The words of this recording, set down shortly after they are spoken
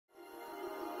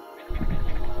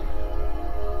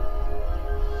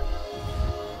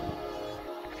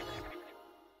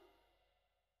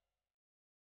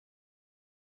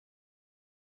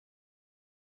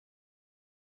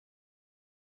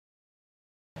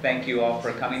Thank you all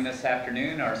for coming this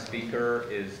afternoon. Our speaker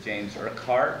is James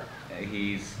Urquhart.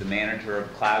 He's the manager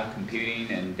of cloud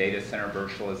computing and data center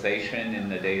virtualization in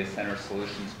the Data Center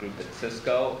Solutions Group at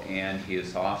Cisco, and he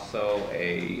is also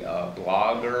a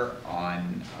blogger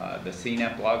on the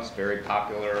CNET blogs, very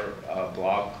popular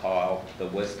blog called The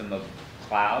Wisdom of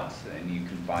Clouds, and you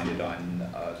can find it on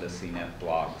the CNET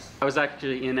blogs. I was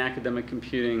actually in academic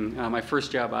computing. My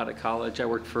first job out of college, I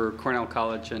worked for Cornell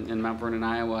College in Mount Vernon,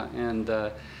 Iowa,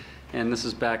 and this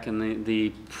is back in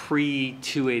the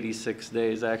pre-286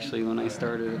 days, actually, when I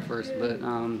started at first. But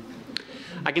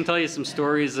I can tell you some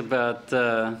stories about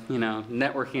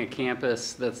networking a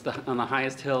campus that's on the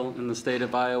highest hill in the state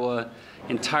of Iowa,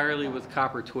 entirely with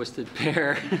copper twisted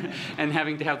pair, and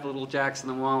having to have the little jacks in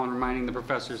the wall and reminding the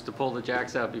professors to pull the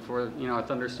jacks out before a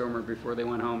thunderstorm or before they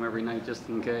went home every night, just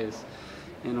in case,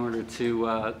 in order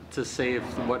to save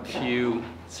what few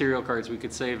serial cards we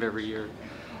could save every year.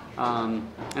 And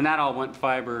that all went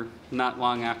fiber not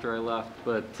long after I left,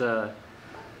 but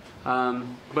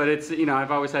it's,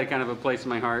 I've always had kind of a place in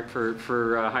my heart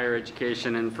for higher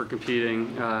education and for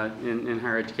computing in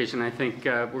higher education. I think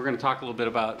we're going to talk a little bit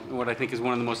about what I think is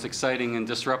one of the most exciting and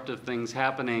disruptive things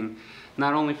happening,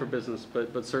 not only for business,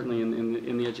 but certainly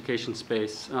in the education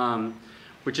space,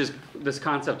 which is this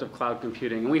concept of cloud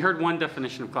computing. And we heard one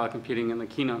definition of cloud computing in the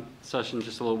keynote session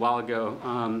just a little while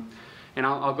ago. And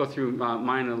I'll go through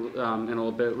mine in a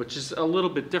little bit, which is a little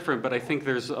bit different, but I think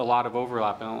there's a lot of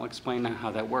overlap, and I'll explain how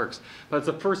that works. But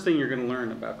the first thing you're going to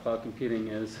learn about cloud computing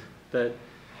is that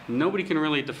nobody can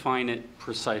really define it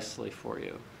precisely for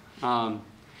you,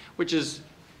 which is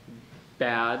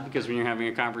bad, because when you're having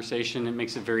a conversation, it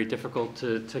makes it very difficult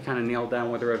to kind of nail down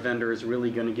whether a vendor is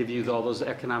really going to give you all those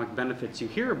economic benefits you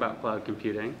hear about cloud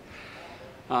computing.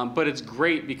 But it's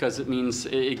great because it means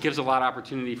it gives a lot of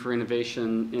opportunity for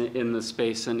innovation in the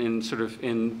space and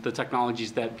in the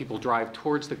technologies that people drive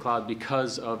towards the cloud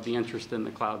because of the interest in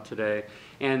the cloud today.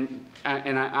 And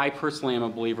I personally am a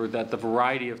believer that the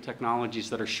variety of technologies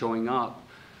that are showing up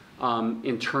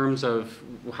in terms of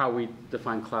how we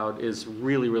define cloud is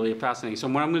really, really fascinating. So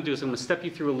what I'm going to do is I'm going to step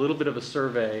you through a little bit of a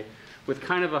survey with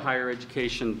kind of a higher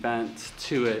education bent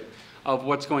to it, of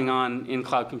what's going on in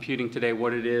cloud computing today,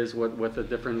 what it is, what the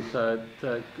different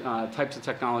types of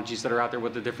technologies that are out there,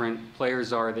 what the different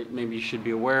players are that maybe you should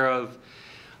be aware of.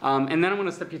 And then I'm going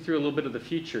to step you through a little bit of the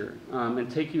future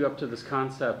and take you up to this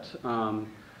concept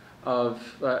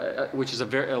which is a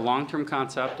long-term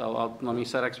concept. Let me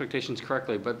set expectations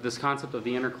correctly, but this concept of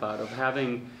the intercloud, of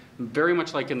having, very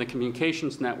much like in the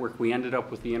communications network, we ended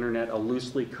up with the internet, a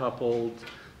loosely coupled,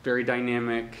 very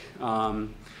dynamic,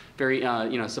 very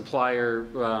supplier,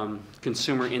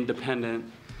 consumer independent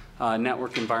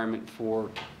network environment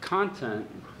for content.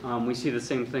 We see the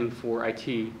same thing for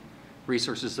IT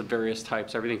resources of various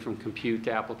types, everything from compute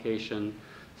to application,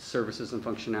 services and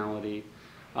functionality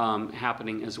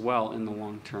happening as well in the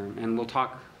long term. And we're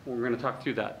going to talk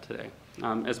through that today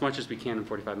as much as we can in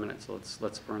 45 minutes. So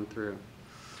let's burn through.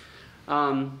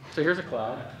 So here's a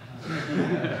cloud.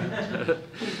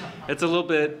 It's a little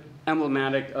bit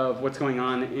emblematic of what's going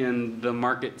on in the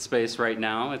market space right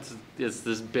now. It's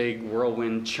this big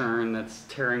whirlwind churn that's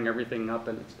tearing everything up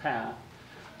in its path.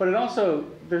 But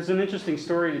there's an interesting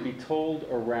story to be told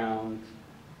around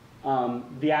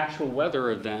the actual weather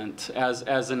event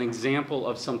as an example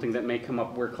of something that may come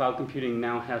up where cloud computing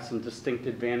now has some distinct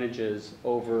advantages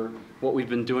over what we've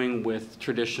been doing with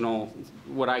traditional,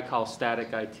 what I call static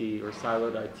IT or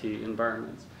siloed IT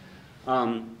environments.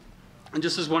 And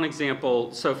just as one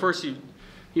example, so first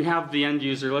you have the end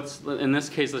user. In this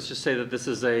case, let's just say that this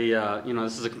is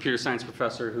a computer science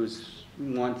professor who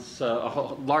wants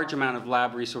a large amount of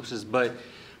lab resources, but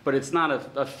it's not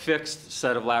a fixed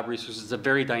set of lab resources. It's a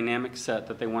very dynamic set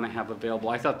that they want to have available.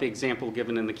 I thought the example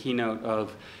given in the keynote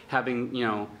of having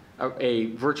a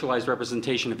virtualized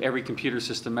representation of every computer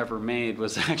system ever made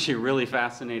was actually a really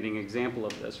fascinating example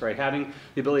of this, right? Having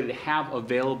the ability to have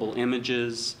available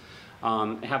images,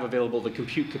 have available the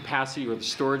compute capacity or the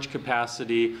storage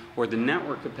capacity or the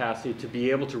network capacity to be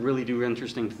able to really do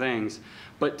interesting things,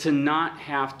 but to not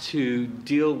have to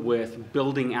deal with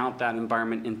building out that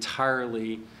environment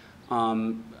entirely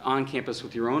on campus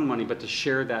with your own money, but to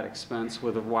share that expense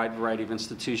with a wide variety of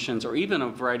institutions, or even a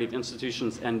variety of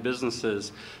institutions and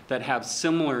businesses that have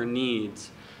similar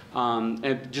needs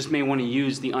and just may want to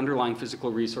use the underlying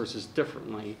physical resources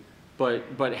differently,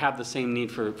 but have the same need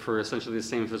for essentially the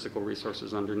same physical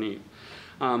resources underneath.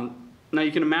 Now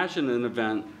you can imagine an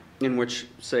event in which,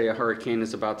 say, a hurricane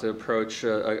is about to approach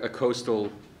a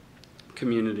coastal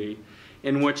community,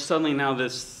 in which suddenly now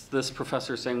this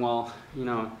professor is saying, well,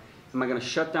 am I going to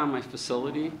shut down my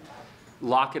facility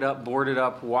lock it up, board it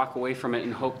up, walk away from it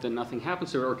and hope that nothing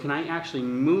happens to it? Or can I actually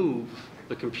move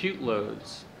the compute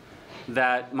loads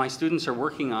that my students are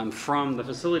working on from the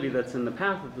facility that's in the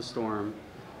path of the storm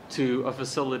to a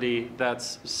facility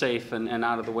that's safe and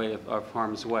out of the way of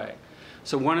harm's way?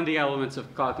 So one of the elements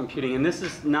of cloud computing, and this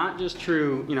is not just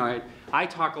true, you know, I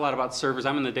talk a lot about servers.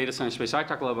 I'm in the data center space, so I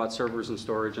talk a lot about servers and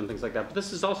storage and things like that. But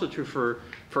this is also true for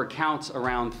accounts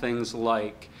around things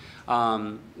like, you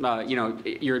know,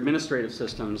 your administrative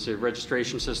systems, your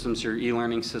registration systems, your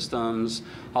e-learning systems,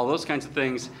 all those kinds of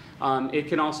things. It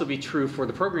can also be true for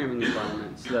the programming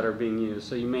environments that are being used.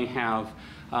 So you may have,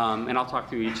 and I'll talk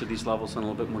through each of these levels in a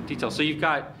little bit more detail. So you've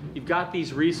got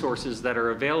these resources that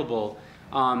are available.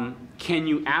 Can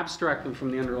you abstract them from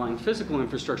the underlying physical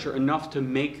infrastructure enough to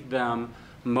make them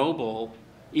mobile,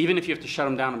 even if you have to shut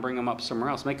them down and bring them up somewhere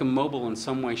else? Make them mobile in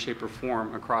some way, shape, or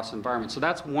form across environments. So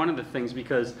that's one of the things,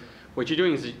 because what you're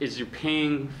doing is you're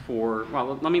paying for,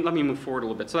 well, let me move forward a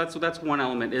little bit. So that's one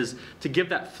element, is to give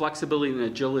that flexibility and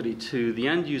agility to the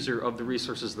end user of the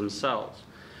resources themselves.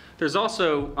 There's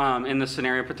also, in this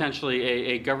scenario, potentially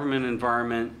a government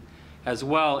environment as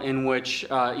well, in which,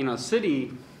 you know,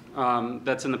 city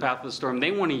that's in the path of the storm,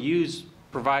 they want to use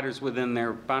providers within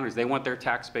their boundaries. They want their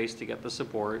tax base to get the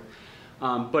support.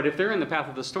 But if they're in the path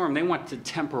of the storm, they want to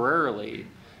temporarily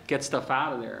get stuff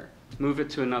out of there, move it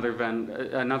to another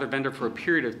vendor for a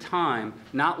period of time,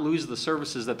 not lose the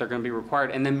services that they're going to be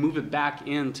required, and then move it back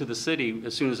into the city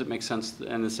as soon as it makes sense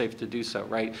and is safe to do so,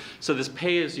 right? So this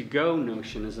pay-as-you-go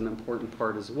notion is an important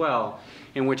part as well,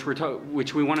 in which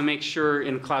we want to make sure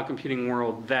in the cloud computing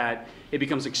world that it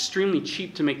becomes extremely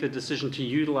cheap to make the decision to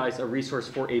utilize a resource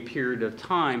for a period of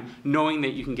time, knowing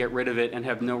that you can get rid of it and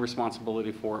have no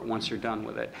responsibility for it once you're done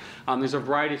with it. There's a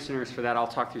variety of scenarios for that. I'll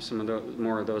talk through some of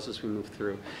more of those as we move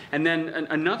through. And then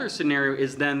another scenario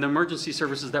is then the emergency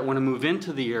services that want to move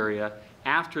into the area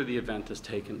after the event has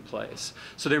taken place.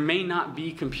 So there may not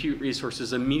be compute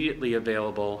resources immediately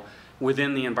available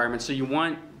within the environment. So you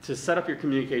want to set up your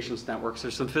communications networks.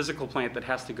 There's some physical plant that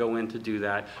has to go in to do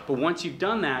that. But once you've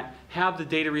done that, have the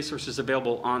data resources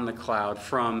available on the cloud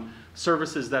from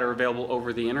services that are available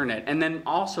over the internet. And then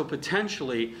also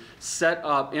potentially set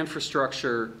up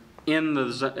infrastructure in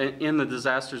the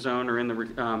disaster zone or in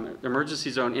the emergency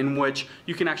zone, in which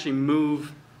you can actually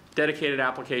move dedicated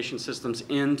application systems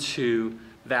into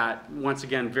that, once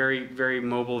again, very, very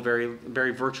mobile, very,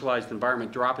 very virtualized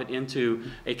environment. Drop it into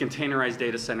a containerized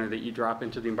data center that you drop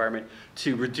into the environment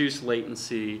to reduce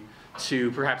latency,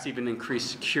 to perhaps even increase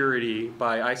security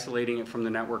by isolating it from the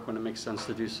network when it makes sense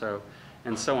to do so,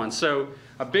 and so on. So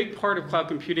a big part of cloud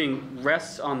computing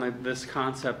rests on this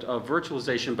concept of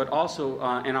virtualization, but also,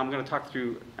 and I'm going to talk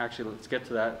through, actually, let's get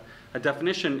to that, a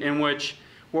definition in which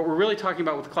what we're really talking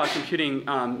about with cloud computing,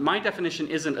 my definition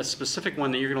isn't a specific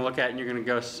one that you're going to look at and you're going to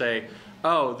go say,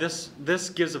 oh, this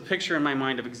gives a picture in my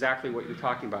mind of exactly what you're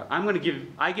talking about.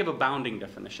 I give a bounding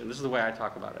definition. This is the way I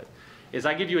talk about it. Is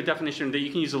I give you a definition that you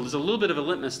can use as a little bit of a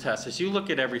litmus test. As you look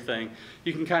at everything,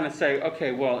 you can kind of say,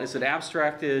 okay, well, is it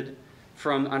abstracted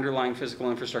from underlying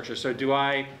physical infrastructure? So do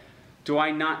I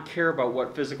not care about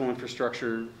what physical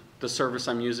infrastructure the service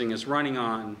I'm using is running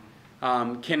on?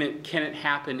 Can it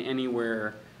happen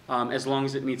anywhere as long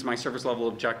as it meets my service level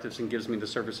objectives and gives me the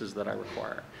services that I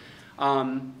require?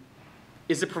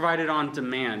 Is it provided on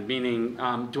demand? Meaning,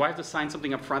 do I have to sign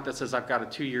something up front that says I've got a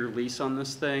 2-year lease on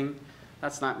this thing?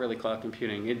 That's not really cloud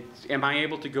computing. Am I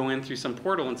able to go in through some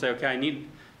portal and say, okay, I need,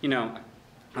 you know,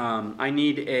 I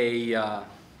need a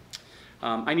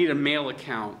mail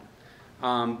account,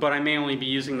 but I may only be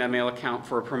using that mail account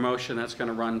for a promotion that's going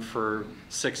to run for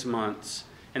 6 months.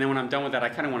 And then when I'm done with that, I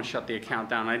kind of want to shut the account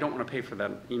down. I don't want to pay for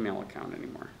that email account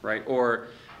anymore, right? Or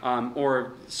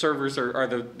servers are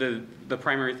the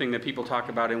primary thing that people talk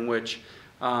about, in which,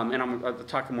 and I'm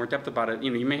talking more depth about it.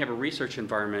 You know, you may have a research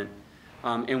environment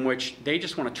in which they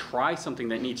just want to try something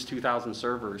that needs 2,000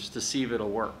 servers to see if it'll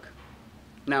work.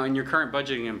 Now, in your current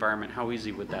budgeting environment, how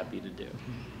easy would that be to do,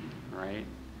 right?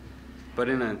 But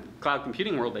in a cloud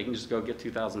computing world, they can just go get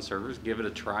 2,000 servers, give it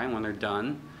a try, and when they're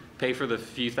done, pay for the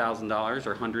few $1,000s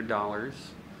or $100,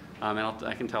 and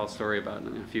I can tell a story about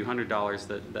a few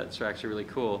 $100s that's actually really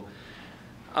cool,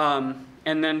 and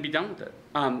then be done with it.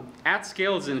 At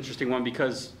scale is an interesting one,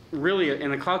 because really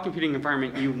in a cloud computing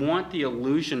environment, you want the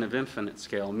illusion of infinite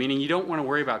scale, meaning you don't want to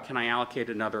worry about, can I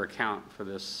allocate another account for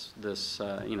this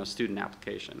you know, student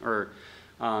application, or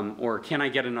can I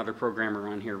get another programmer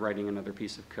on here writing another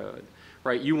piece of code?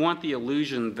 Right, you want the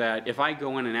illusion that if I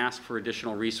go in and ask for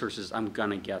additional resources, I'm going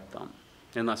to get them,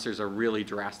 unless there's a really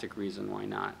drastic reason why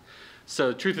not. So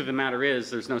the truth of the matter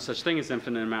is there's no such thing as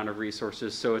infinite amount of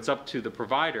resources, so it's up to the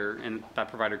provider, and that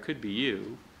provider could be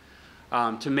you,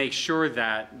 to make sure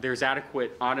that there's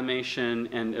adequate automation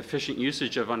and efficient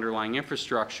usage of underlying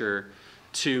infrastructure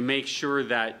to make sure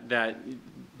that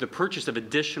the purchase of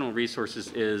additional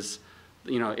resources is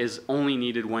only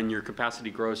needed when your capacity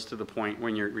grows to the point,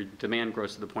 when your demand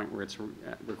grows to the point where it's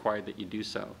required that you do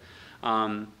so.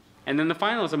 And then the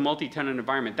final is a multi-tenant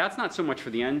environment. That's not so much for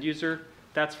the end user,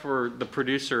 that's for the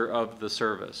producer of the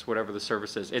service, whatever the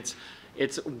service is.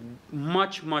 It's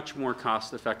much, much more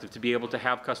cost effective to be able to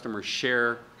have customers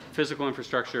share physical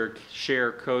infrastructure,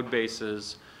 share code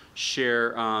bases,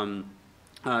 share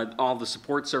all the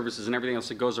support services and everything else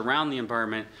that goes around the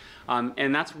environment.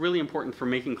 And that's really important for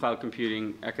making cloud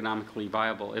computing economically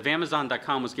viable. If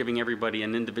Amazon.com was giving everybody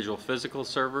an individual physical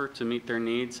server to meet their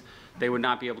needs, they would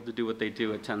not be able to do what they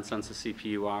do at 10 cents a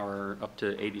CPU hour or up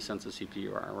to 80 cents a CPU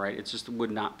hour, right? It just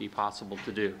would not be possible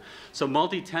to do. So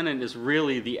multi-tenant is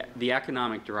really the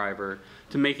economic driver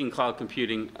to making cloud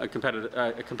computing a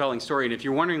compelling story. And if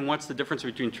you're wondering what's the difference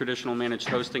between traditional managed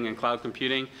hosting and cloud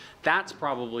computing, that's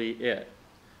probably it.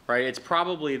 Right? It's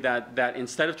probably that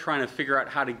instead of trying to figure out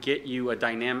how to get you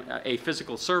a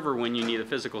physical server when you need a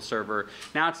physical server,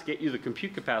 now it's to get you the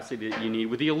compute capacity that you need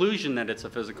with the illusion that it's a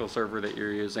physical server that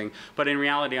you're using. But in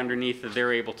reality, underneath it,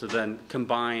 they're able to then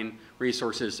combine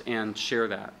resources and share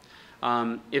that.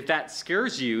 If that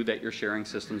scares you that you're sharing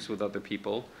systems with other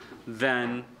people,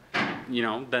 then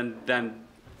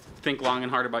think long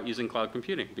and hard about using cloud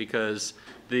computing, because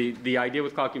the idea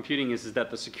with cloud computing is that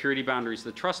the security boundaries,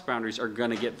 the trust boundaries are going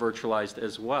to get virtualized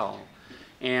as well.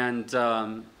 And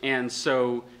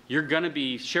so you're going to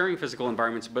be sharing physical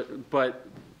environments, but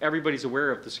everybody's aware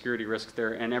of the security risk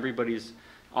there, and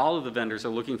all of the vendors are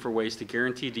looking for ways to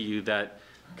guarantee to you that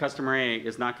customer A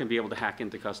is not going to be able to hack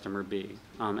into customer B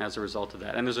as a result of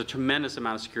that. And there's a tremendous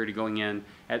amount of security going in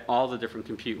at all the different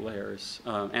compute layers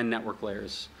and network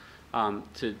layers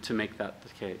to make that the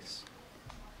case.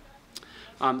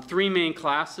 Three main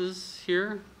classes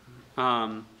here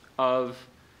of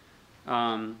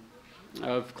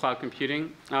cloud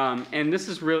computing. And this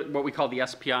is really what we call the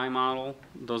SPI model,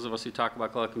 those of us who talk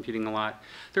about cloud computing a lot.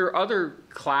 There are other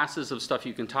classes of stuff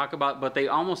you can talk about, but they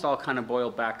almost all kind of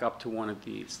boil back up to one of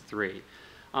these three.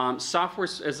 Software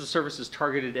as a service is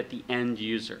targeted at the end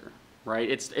user, right?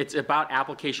 It's about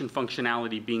application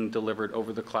functionality being delivered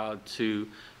over the cloud to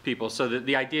people. So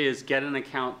the idea is get an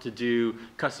account to do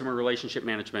customer relationship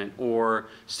management or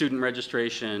student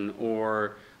registration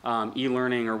or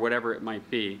e-learning or whatever it might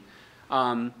be.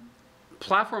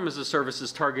 Platform as a service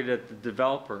is targeted at the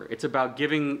developer. It's about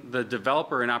giving the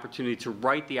developer an opportunity to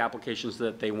write the applications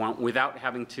that they want without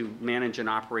having to manage and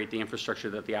operate the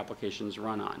infrastructure that the applications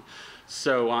run on.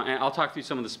 So and I'll talk through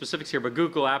some of the specifics here, but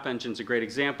Google App Engine is a great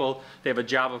example. They have a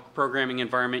Java programming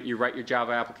environment. You write your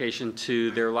Java application to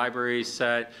their library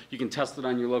set. You can test it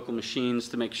on your local machines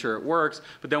to make sure it works.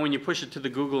 But then when you push it to the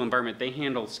Google environment, they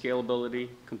handle scalability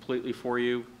completely for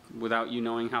you without you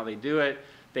knowing how they do it.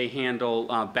 They handle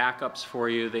backups for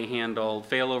you. They handle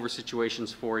failover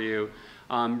situations for you.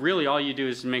 Really, all you do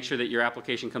is make sure that your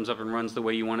application comes up and runs the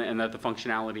way you want it, and that the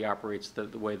functionality operates the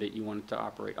way that you want it to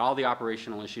operate. All the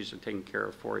operational issues are taken care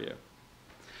of for you.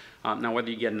 Now, whether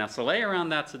you get an SLA around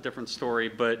that's a different story,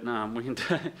 but we can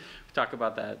talk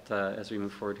about that as we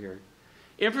move forward here.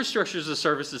 Infrastructure as a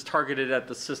service is targeted at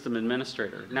the system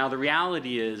administrator. Now, the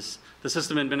reality is the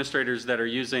system administrators that are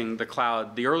using the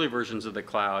cloud, the early versions of the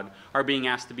cloud, are being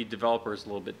asked to be developers a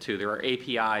little bit too. There are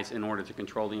APIs in order to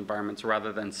control the environments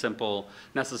rather than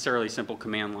necessarily simple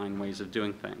command line ways of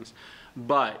doing things.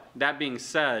 But that being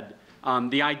said,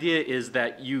 the idea is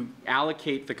that you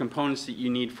allocate the components that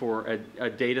you need for a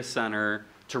data center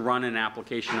to run an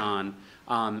application on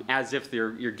as if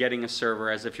you're getting a server,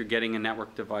 as if you're getting a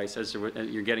network device, as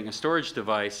you're getting a storage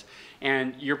device,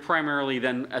 and you're primarily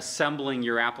then assembling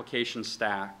your application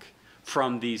stack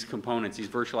from these components, these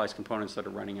virtualized components that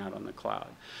are running out on the cloud.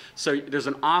 So there's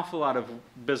an awful lot of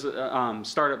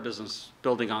startup business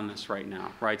building on this right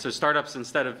now, right? So startups,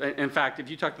 instead of, in fact, if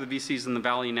you talk to the VCs in the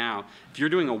Valley now, if you're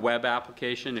doing a web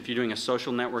application, if you're doing a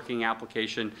social networking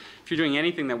application, if you're doing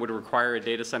anything that would require a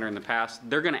data center in the past,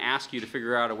 they're going to ask you to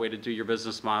figure out a way to do your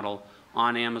business model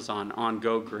on Amazon, on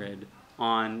GoGrid,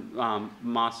 on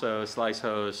Maso,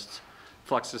 SliceHost,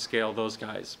 Fluxascale, those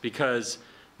guys, because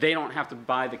they don't have to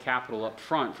buy the capital up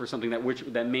front for something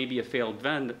that may be a failed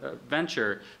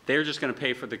venture. They're just going to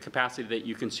pay for the capacity that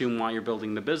you consume while you're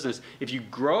building the business. If you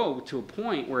grow to a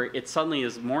point where it suddenly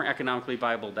is more economically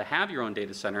viable to have your own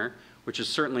data center, which is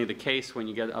certainly the case when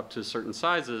you get up to certain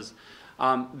sizes,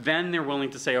 then they're willing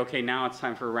to say, okay, now it's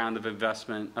time for a round of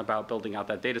investment about building out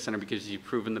that data center because you've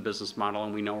proven the business model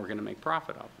and we know we're going to make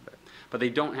profit off of it. But they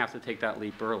don't have to take that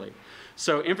leap early.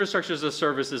 So infrastructure as a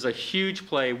service is a huge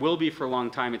play, will be for a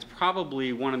long time. It's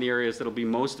probably one of the areas that will be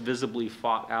most visibly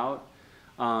fought out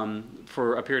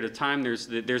for a period of time. There's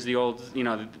the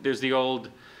old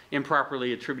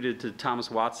improperly attributed to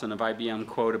Thomas Watson of IBM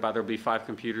quote about there'll be 5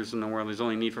 computers in the world. There's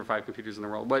only need for 5 computers in the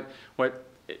world. What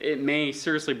it may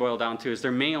seriously boil down to is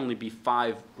there may only be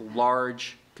 5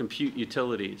 large compute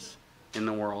utilities in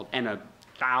the world and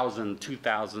 1,000,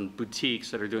 2,000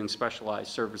 boutiques that are doing specialized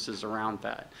services around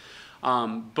that.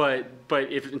 But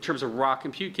if in terms of raw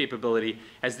compute capability,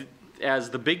 as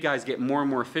the big guys get more and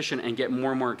more efficient and get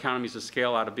more and more economies of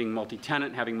scale out of being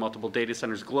multi-tenant, having multiple data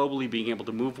centers globally, being able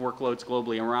to move workloads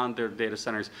globally around their data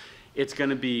centers, it's going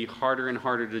to be harder and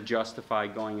harder to justify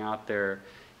going out there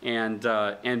and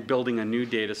building a new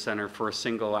data center for a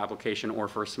single application or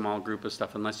for a small group of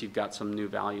stuff unless you've got some new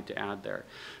value to add there.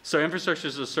 So infrastructure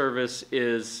as a service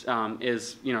is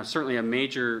certainly a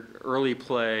major early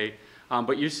play.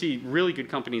 But you see really good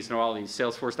companies in all these.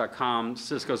 Salesforce.com,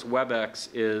 Cisco's WebEx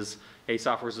is a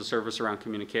software as a service around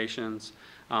communications.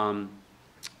 And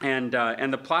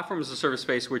the platform as a service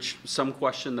space, which some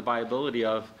question the viability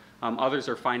of, others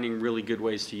are finding really good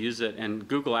ways to use it. And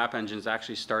Google App Engine is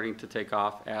actually starting to take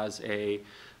off as a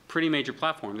pretty major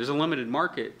platform. There's a limited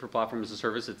market for platform as a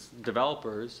service. It's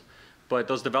developers. But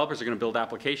those developers are going to build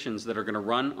applications that are going to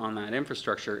run on that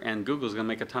infrastructure. And Google's going to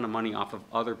make a ton of money off of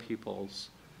other people's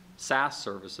SaaS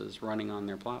services running on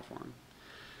their platform.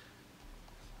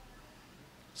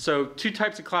 So 2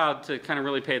 types of cloud to kind of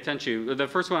really pay attention to. The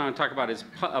first one I want to talk about is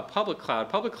a public cloud.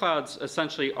 Public clouds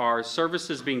essentially are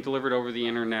services being delivered over the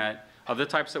internet of the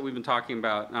types that we've been talking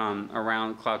about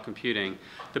around cloud computing.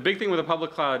 The big thing with a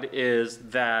public cloud is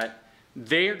that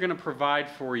they are going to provide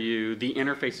for you the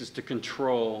interfaces to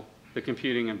control the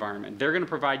computing environment. They're going to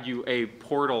provide you a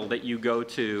portal that you go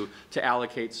to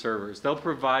allocate servers. They'll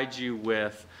provide you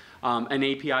with an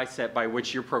API set by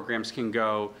which your programs can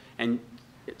go and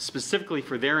specifically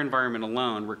for their environment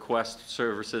alone request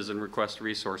services and request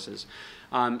resources.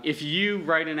 If you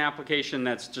write an application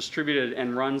that's distributed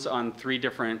and runs on 3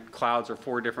 different clouds or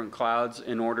 4 different clouds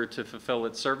in order to fulfill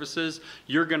its services,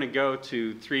 you're going to go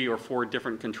to 3 or 4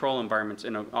 different control environments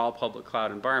in an all public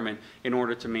cloud environment in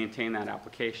order to maintain that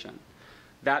application.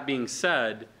 That being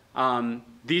said,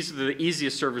 these are the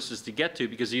easiest services to get to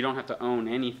because you don't have to own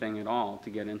anything at all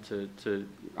to get into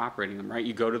operating them, right?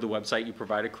 You go to the website, you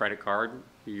provide a credit card,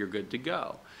 you're good to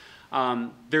go.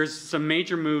 There's some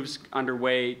major moves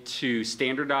underway to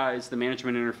standardize the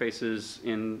management interfaces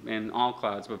in all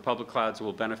clouds, but public clouds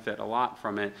will benefit a lot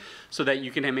from it so that you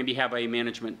can maybe have a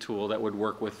management tool that would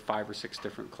work with 5 or 6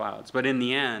 different clouds. But in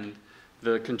the end,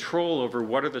 the control over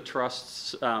what are the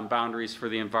trust boundaries for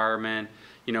the environment,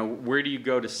 where do you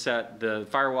go to set the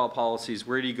firewall policies,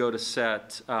 where do you go to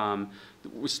set,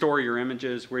 store your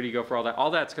images, where do you go for all that?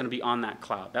 All that's going to be on that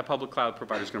cloud. That public cloud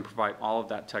provider is going to provide all of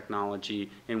that technology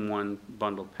in one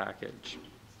bundled package.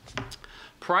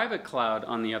 Private cloud,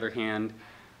 on the other hand,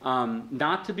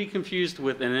 not to be confused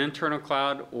with an internal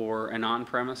cloud or an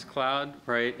on-premise cloud,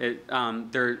 right?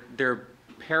 They're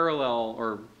parallel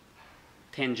or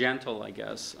tangential, I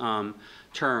guess,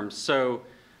 terms. So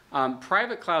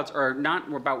private clouds are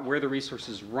not about where the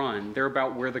resources run, they're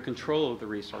about where the control of the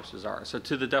resources are. So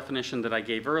to the definition that I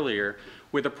gave earlier,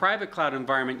 with a private cloud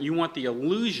environment, you want the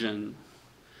illusion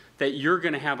that you're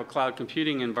going to have a cloud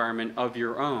computing environment of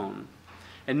your own.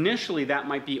 Initially, that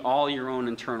might be all your own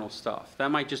internal stuff. That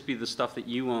might just be the stuff that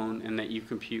you own and that you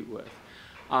compute with.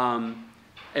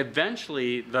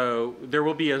 Eventually, though, there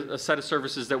will be a set of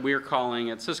services that we're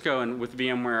calling at Cisco and with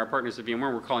VMware, our partners at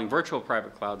VMware, we're calling virtual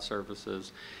private cloud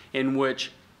services, in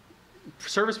which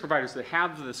service providers that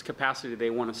have this capacity they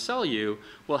want to sell you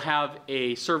will have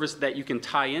a service that you can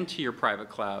tie into your private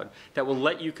cloud that will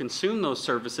let you consume those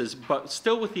services, but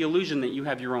still with the illusion that you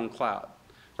have your own cloud.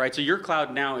 Right, so your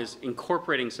cloud now is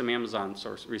incorporating some Amazon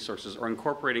resources or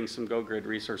incorporating some GoGrid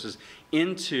resources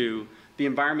into the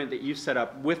environment that you've set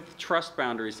up with trust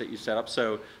boundaries that you set up.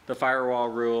 So the firewall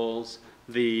rules,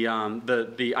 the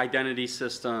identity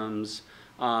systems,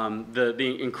 the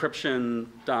encryption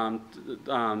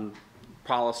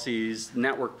policies,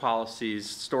 network policies,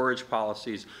 storage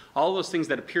policies, all those things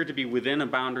that appear to be within a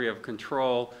boundary of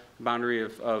control, boundary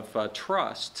of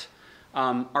trust.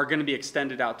 Are going to be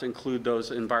extended out to include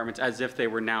those environments as if they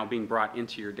were now being brought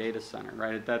into your data center,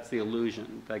 right? That's the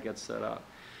illusion that gets set up.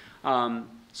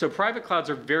 So private clouds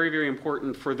are very, very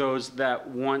important for those that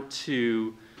want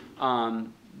to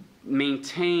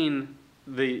maintain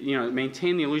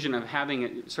maintain the illusion of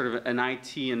having sort of an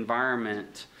IT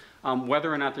environment,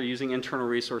 whether or not they're using internal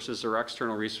resources or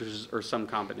external resources or some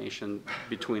combination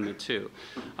between the two.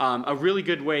 A really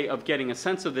good way of getting a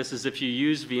sense of this is if you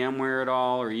use VMware at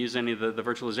all or use any of the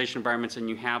virtualization environments and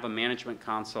you have a management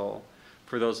console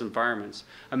for those environments.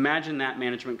 Imagine that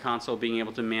management console being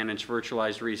able to manage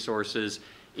virtualized resources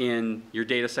in your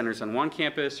data centers on one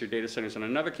campus, your data centers on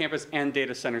another campus, and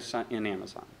data centers in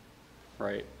Amazon,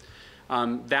 right?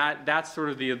 That's sort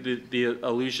of the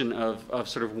illusion of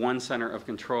sort of one center of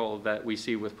control that we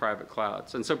see with private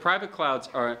clouds. And so private clouds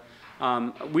are,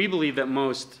 we believe that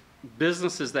most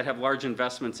businesses that have large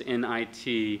investments in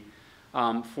IT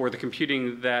for the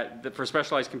computing for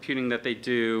specialized computing that they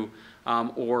do,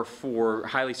 or for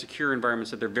highly secure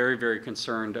environments that they're very, very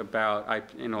concerned about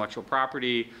intellectual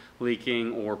property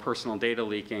leaking or personal data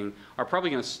leaking, are probably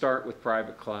going to start with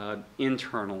private cloud,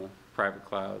 internal private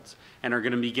clouds, and are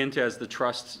going to begin to, as the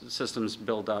trust systems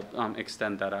build up,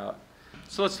 extend that out.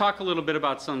 So let's talk a little bit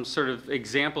about some sort of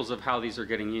examples of how these are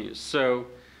getting used. So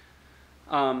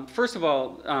first of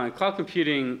all, cloud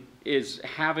computing is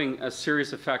having a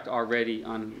serious effect already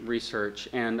on research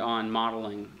and on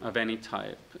modeling of any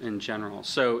type in general.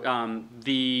 So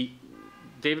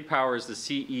David Powers,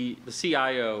 the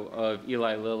CIO of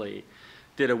Eli Lilly,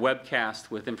 did a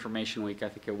webcast with Information Week, I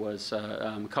think it was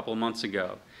a couple of months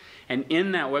ago. And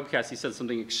in that webcast, he said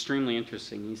something extremely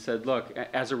interesting. He said, look,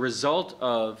 as a result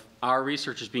of our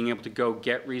researchers being able to go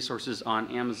get resources on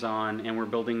Amazon, and we're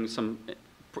building some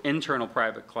internal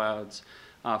private clouds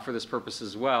for this purpose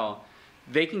as well,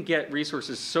 they can get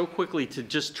resources so quickly to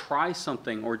just try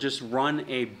something or just run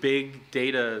a big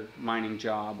data mining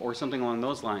job or something along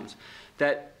those lines,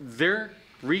 that they're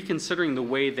reconsidering the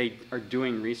way they are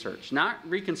doing research. Not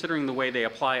reconsidering the way they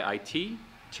apply IT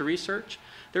to research.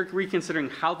 They're reconsidering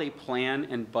how they plan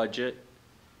and budget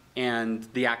and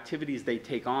the activities they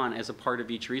take on as a part of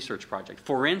each research project.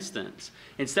 For instance,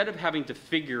 instead of having to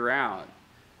figure out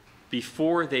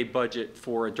before they budget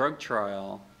for a drug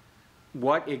trial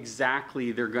what exact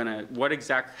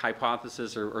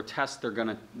hypothesis or test they're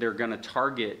gonna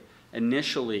target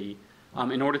initially,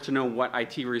 in order to know what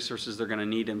IT resources they're going to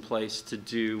need in place to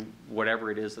do whatever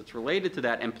it is that's related to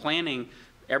that, and planning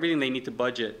everything they need to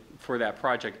budget for that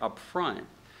project up front.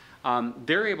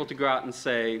 They're able to go out and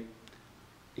say,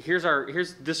 here's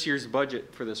this year's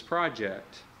budget for this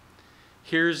project.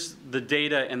 Here's the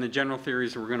data and the general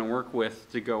theories we're going to work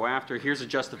with to go after. Here's a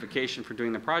justification for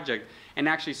doing the project, and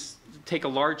actually take a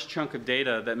large chunk of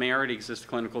data that may already exist,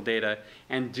 clinical data,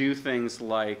 and do things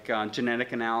like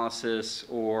genetic analysis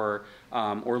or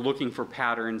looking for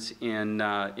patterns in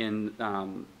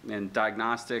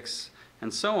diagnostics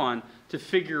and so on to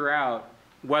figure out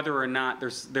whether or not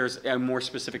there's a more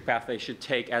specific path they should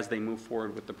take as they move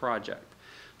forward with the project.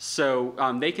 So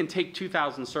they can take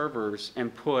 2,000 servers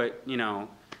and put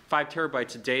 5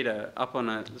 terabytes of data up on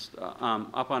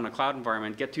a cloud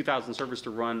environment, get 2,000 servers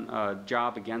to run a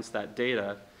job against that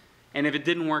data, and if it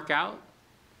didn't work out,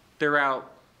 they're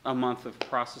out a month of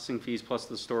processing fees plus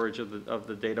the storage of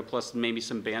the data plus maybe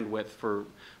some bandwidth for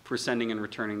sending and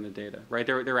returning the data. Right?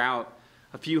 They're out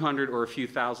a few hundred or a few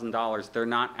 $1,000s. They're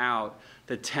not out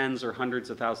the tens or hundreds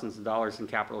of thousands of dollars in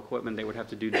capital equipment they would have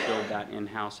to do to build that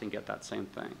in-house and get that same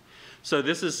thing. So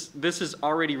this is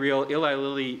already real. Eli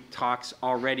Lilly talks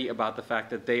already about the fact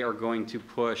that they are going to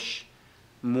push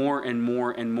more and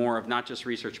more and more of not just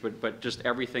research, but just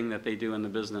everything that they do in the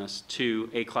business to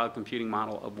a cloud computing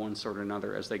model of one sort or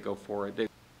another as they go forward.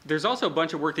 There's also a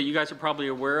bunch of work that you guys are probably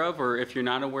aware of, or if you're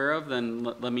not aware of, then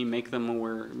let me make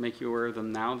you aware of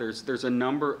them now. There's a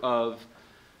number of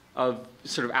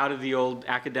sort of out of the old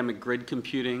academic grid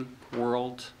computing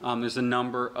world. There's a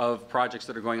number of projects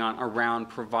that are going on around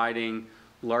providing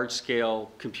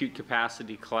large-scale compute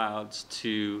capacity clouds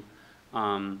to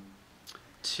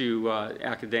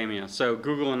academia. So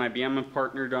Google and IBM have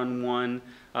partnered on one.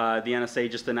 The NSA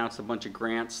just announced a bunch of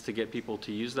grants to get people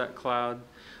to use that cloud.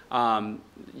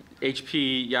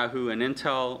 HP, Yahoo, and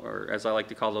Intel, or as I like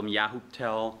to call them,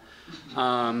 YahooTel,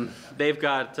 they've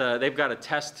got a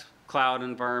test cloud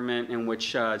environment in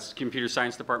which computer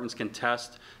science departments can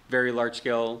test very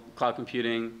large-scale cloud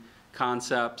computing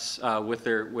concepts with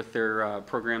their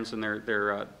programs and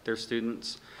their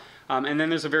students. And then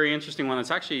there's a very interesting one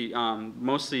that's actually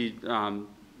mostly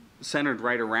centered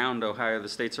right around Ohio, the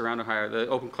states around Ohio, the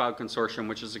Open Cloud Consortium,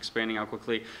 which is expanding out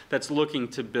quickly, that's looking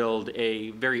to build a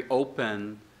very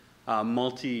open,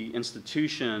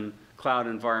 multi-institution cloud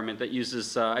environment that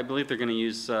uses, I believe they're going to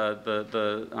use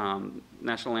the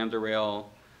National Lambda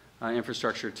Rail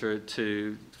infrastructure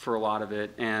for a lot of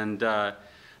it. And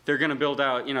they're going to build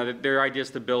out, their idea is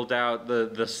to build out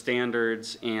the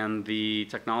standards and the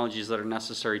technologies that are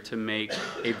necessary to make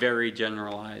a very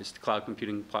generalized cloud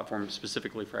computing platform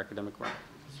specifically for academic work.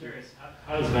 Curious,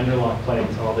 how does vendor lock play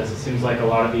into all this? It seems like a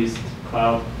lot of these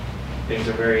cloud things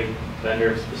are very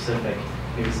vendor specific.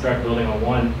 You start building on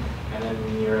one, and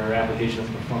then your application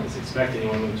doesn't perform as expected, and you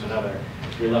want to move to another.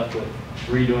 You're left with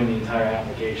redoing the entire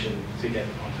application to get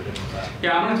onto a different cloud.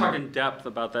 Yeah, I'm going to talk in depth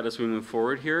about that as we move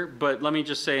forward here, but let me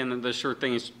just say, and the short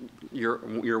thing is, you're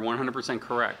 100%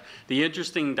 correct. The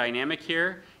interesting dynamic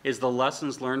here is the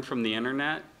lessons learned from the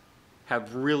internet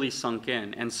have really sunk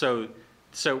in, and so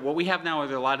what we have now are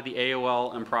a lot of the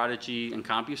AOL and Prodigy and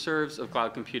CompuServes of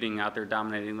cloud computing out there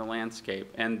dominating the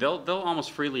landscape. And they'll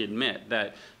almost freely admit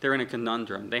that they're in a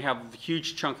conundrum. They have a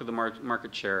huge chunk of the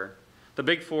market share. The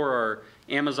big four are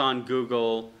Amazon,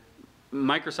 Google,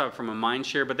 Microsoft from a mind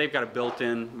share, but they've got a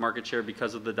built-in market share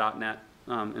because of the .NET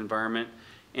environment,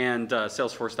 and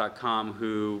Salesforce.com,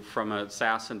 who from a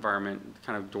SaaS environment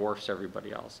kind of dwarfs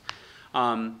everybody else.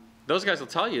 Those guys will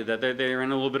tell you that they're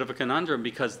in a little bit of a conundrum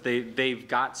because they've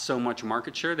got so much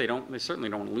market share. They certainly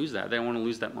don't want to lose that. They don't want to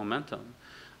lose that momentum.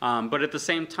 But at the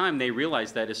same time, they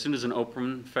realize that as soon as an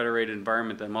open, federated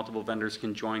environment that multiple vendors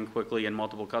can join quickly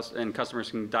and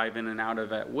customers can dive in and out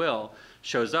of at will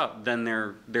shows up, then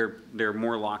their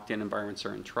more locked-in environments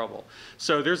are in trouble.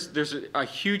 So there's a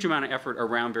huge amount of effort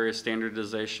around various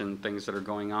standardization things that are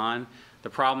going on. The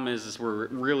problem is we're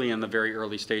really in the very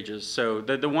early stages. So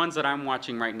the ones that I'm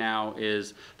watching right now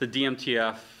is the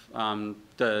DMTF,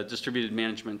 the Distributed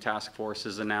Management Task Force,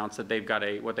 has announced that they've got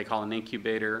what they call an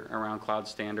incubator around cloud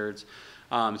standards.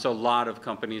 So a lot of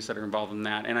companies that are involved in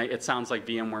that, and it sounds like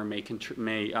VMware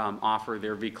may offer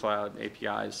their vCloud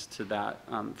APIs to that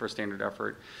for standard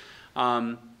effort.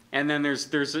 And then there's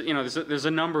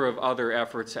a number of other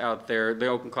efforts out there. The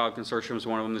Open Cloud Consortium is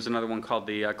one of them. There's another one called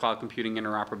the Cloud Computing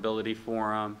Interoperability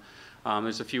Forum.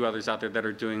 There's a few others out there that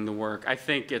are doing the work. I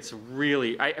think it's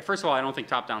really, first of all, I don't think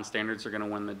top-down standards are going to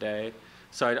win the day.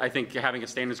 So I think having a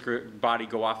standards body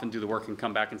go off and do the work and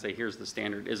come back and say, here's the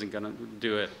standard, isn't going to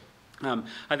do it.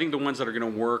 I think the ones that are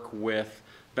going to work with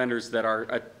vendors that are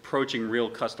approaching real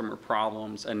customer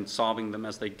problems and solving them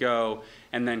as they go,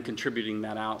 and then contributing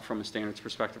that out from a standards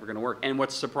perspective are going to work. And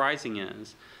what's surprising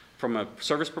is, from a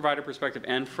service provider perspective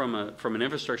and from an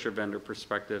infrastructure vendor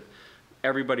perspective,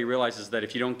 everybody realizes that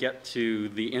if you don't get to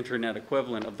the internet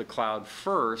equivalent of the cloud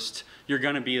first, you're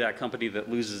going to be that company that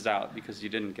loses out because you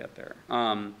didn't get there.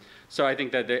 So I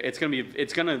think that it's going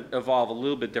to evolve a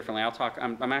little bit differently.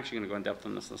 I'm actually going to go in depth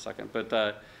on this in a second, but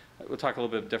we'll talk a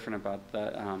little bit different about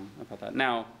that.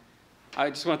 Now, I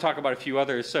just want to talk about a few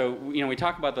others. So we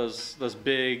talk about those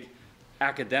big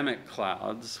academic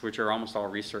clouds, which are almost all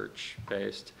research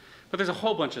based. But there's a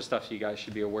whole bunch of stuff you guys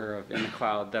should be aware of in the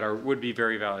cloud that would be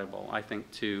very valuable, I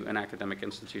think, to an academic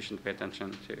institution to pay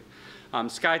attention to.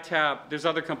 SkyTap, there's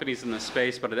other companies in this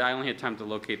space, but I only had time to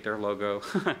locate their logo.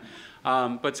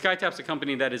 But SkyTap's a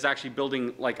company that is actually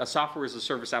building like a software as a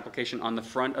service application on the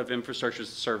front of infrastructure as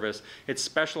a service. It's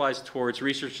specialized towards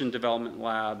research and development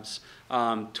labs,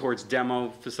 towards demo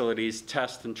facilities,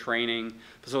 test and training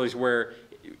facilities, where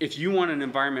if you want an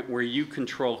environment where you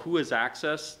control who has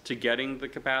access to getting the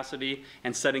capacity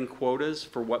and setting quotas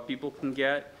for what people can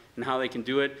get and how they can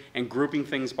do it, and grouping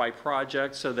things by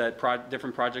project so that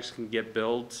different projects can get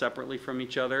billed separately from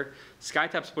each other,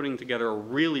 SkyTap's putting together a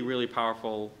really, really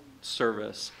powerful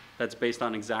service that's based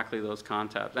on exactly those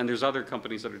concepts. And there's other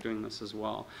companies that are doing this as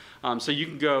well. So you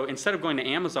can go, instead of going to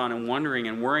Amazon and wondering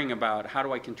and worrying about how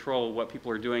do I control what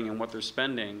people are doing and what they're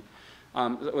spending,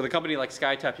 with a company like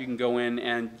SkyTap, you can go in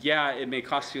and, yeah, it may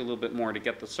cost you a little bit more to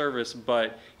get the service,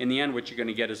 but in the end, what you're going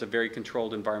to get is a very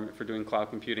controlled environment for doing cloud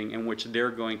computing in which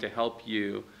they're going to help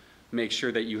you make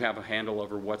sure that you have a handle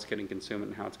over what's getting consumed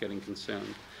and how it's getting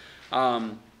consumed.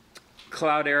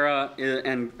 Cloudera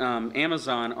and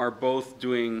Amazon are both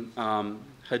doing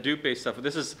Hadoop-based stuff.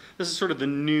 This is sort of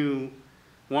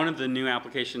one of the new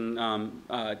application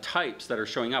types that are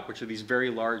showing up, which are these very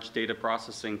large data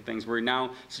processing things where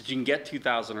now, so you can get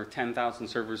 2,000 or 10,000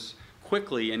 servers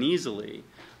quickly and easily,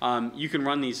 you can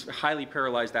run these highly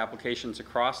parallelized applications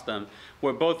across them.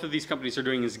 What both of these companies are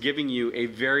doing is giving you a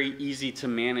very easy to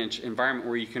manage environment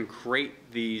where you can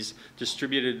create these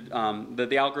distributed,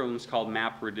 the algorithm is called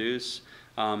MapReduce.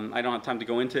 I don't have time to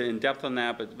go into in depth on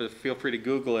that, but feel free to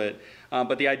Google it.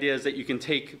 But the idea is that you can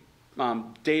take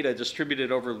data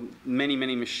distributed over many,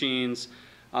 many machines,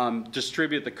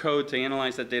 distribute the code to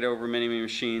analyze that data over many, many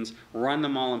machines, run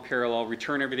them all in parallel,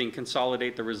 return everything,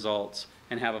 consolidate the results,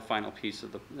 and have a final piece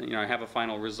of the, have a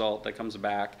final result that comes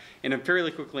back in a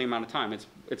fairly quickly amount of time.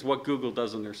 It's what Google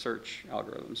does in their search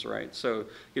algorithms, right? So it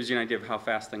gives you an idea of how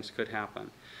fast things could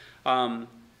happen.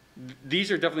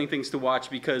 These are definitely things to watch,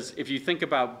 because if you think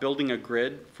about building a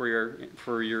grid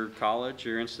for your college,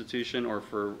 your institution, or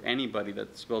for anybody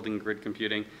that's building grid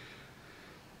computing,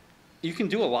 you can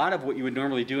do a lot of what you would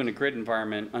normally do in a grid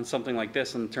environment on something like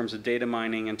this in terms of data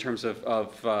mining, in terms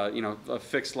of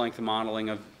fixed length modeling,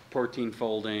 of protein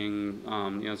folding,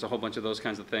 there's a whole bunch of those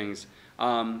kinds of things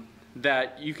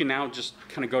that you can now just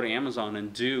kind of go to Amazon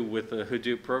and do with a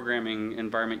Hadoop programming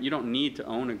environment. You don't need to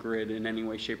own a grid in any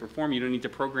way, shape, or form. You don't need to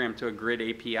program to a grid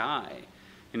API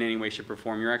in any way, shape, or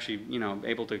form. You're actually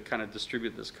able to kind of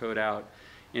distribute this code out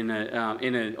in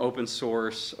an open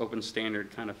source, open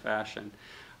standard kind of fashion.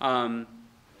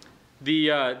 The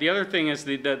other thing is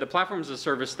the platform as a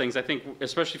service things, I think,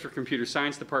 especially for computer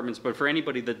science departments, but for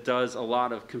anybody that does a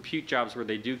lot of compute jobs where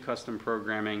they do custom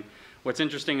programming, what's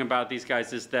interesting about these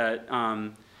guys is that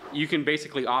you can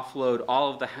basically offload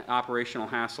all of the operational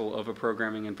hassle of a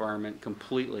programming environment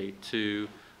completely to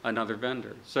another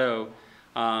vendor. So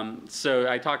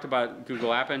I talked about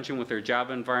Google App Engine with their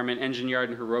Java environment. Engine Yard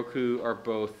and Heroku are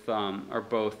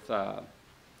both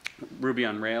Ruby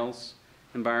on Rails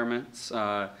environments.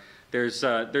 There's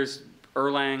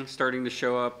Erlang starting to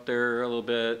show up there a little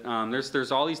bit.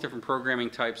 There's all these different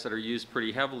programming types that are used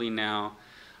pretty heavily now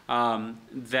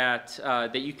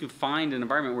that you can find an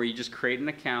environment where you just create an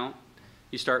account.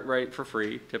 You start writing for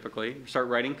free, typically. You start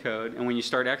writing code, and when you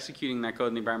start executing that code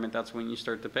in the environment, that's when you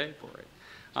start to pay for it.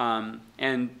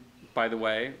 And by the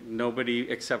way, nobody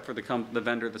except for the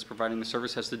vendor that's providing the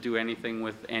service has to do anything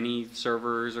with any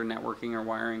servers or networking or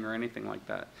wiring or anything like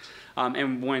that.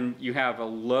 And when you have a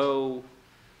low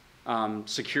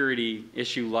security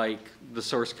issue like the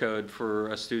source code for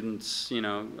a student's,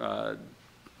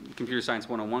 Computer Science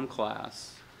 101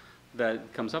 class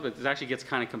that comes up, it actually gets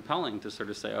kind of compelling to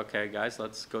sort of say, okay, guys,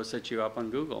 let's go set you up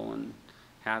on Google and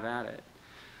have at it.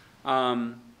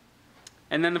 And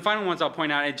then the final ones I'll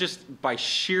point out, just by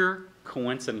sheer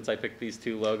coincidence, I picked these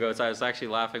two logos. I was actually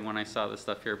laughing when I saw this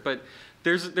stuff here. But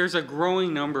there's a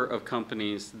growing number of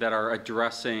companies that are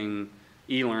addressing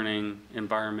e-learning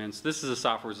environments. This is a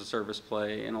software as a service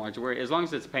play in a larger way, as long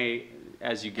as it's pay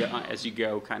as you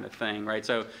go kind of thing, right?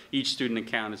 So each student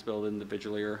account is billed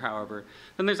individually or however.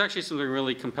 Then there's actually something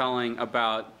really compelling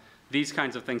about these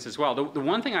kinds of things as well. The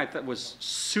one thing I was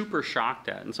super shocked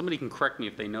at, and somebody can correct me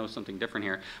if they know something different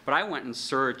here, but I went and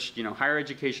searched, higher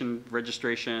education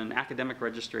registration, academic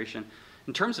registration.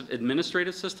 In terms of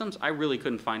administrative systems, I really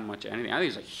couldn't find much of anything. I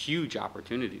think there's a huge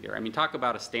opportunity there. I mean, talk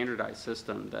about a standardized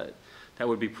system that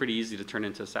would be pretty easy to turn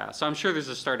into SaaS. So I'm sure there's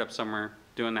a startup somewhere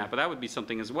doing that, but that would be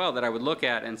something as well that I would look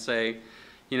at and say,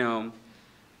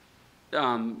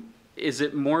 is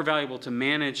it more valuable to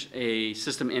manage a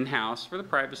system in-house for the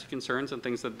privacy concerns and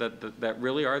things that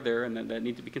really are there and that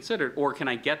need to be considered, or can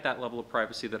I get that level of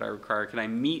privacy that I require? Can I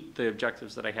meet the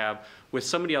objectives that I have with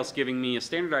somebody else giving me a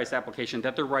standardized application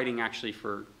that they're writing actually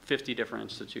for 50 different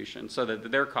institutions so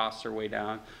that their costs are way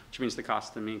down, which means the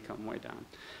cost to me come way down.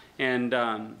 And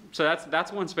so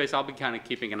that's one space I'll be kind of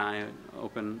keeping an eye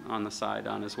open on the side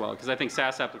on as well, because I think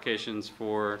SaaS applications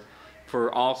for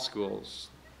all schools,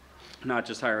 not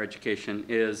just higher education,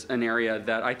 is an area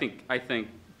that I think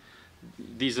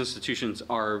these institutions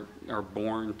are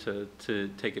born to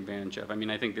take advantage of. I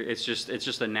mean, I think it's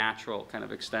just a natural kind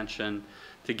of extension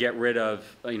to get rid of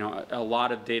a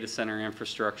lot of data center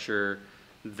infrastructure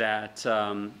that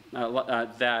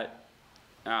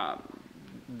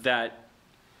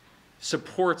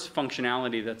supports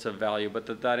functionality that's of value,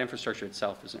 but that infrastructure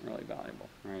itself isn't really valuable,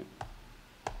 right?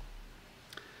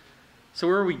 So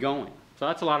where are we going? So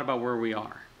that's a lot about where we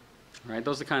are, right?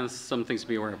 Those are kind of some things to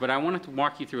be aware of. But I wanted to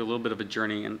walk you through a little bit of a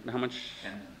journey. And how much?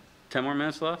 10 more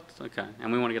minutes left? Okay.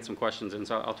 And we want to get some questions in,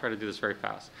 so I'll try to do this very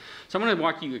fast. So I'm going to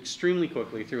walk you extremely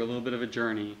quickly through a little bit of a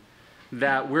journey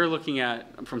that we're looking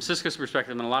at from Cisco's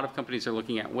perspective, and a lot of companies are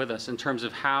looking at with us in terms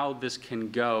of how this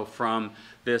can go from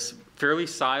this fairly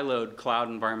siloed cloud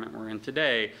environment we're in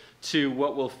today to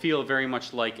what will feel very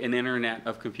much like an internet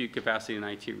of compute capacity and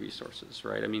IT resources,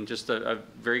 right? I mean, just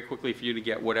very quickly for you to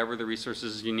get whatever the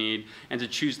resources you need and to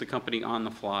choose the company on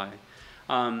the fly.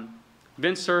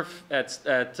 Vince Cerf,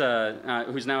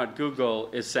 who's now at Google,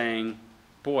 is saying,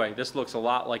 boy, this looks a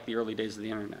lot like the early days of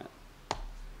the internet.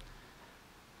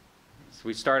 So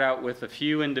we start out with a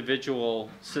few individual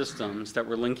systems that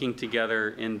we're linking together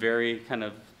in very kind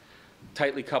of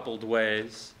tightly coupled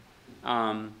ways.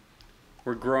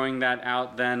 We're growing that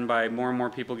out then by more and more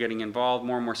people getting involved,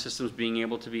 more and more systems being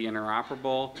able to be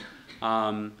interoperable.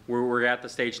 We're at the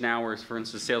stage now where, for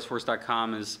instance,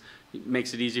 Salesforce.com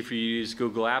makes it easy for you to use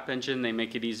Google App Engine. They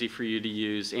make it easy for you to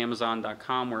use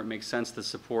Amazon.com, where it makes sense to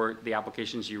support the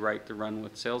applications you write to run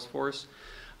with Salesforce.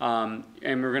 And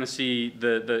we're going to see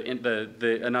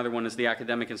another one is the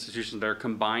academic institutions that are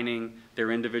combining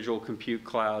their individual compute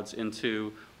clouds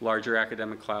into larger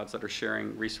academic clouds that are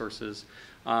sharing resources.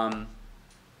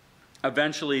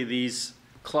 Eventually, these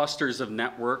clusters of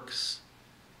networks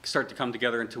start to come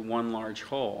together into one large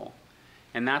whole.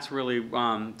 And that's really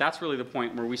the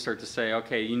point where we start to say,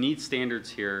 okay, you need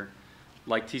standards here,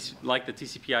 like the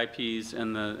TCP/IPs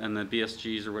and the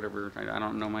BSGs or whatever. I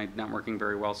don't know my networking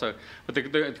very well. So, but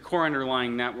the core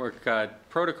underlying network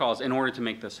protocols in order to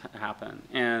make this happen.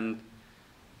 And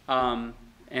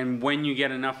when you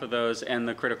get enough of those and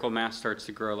the critical mass starts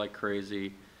to grow like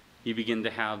crazy, you begin to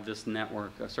have this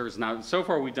network of services. Now, so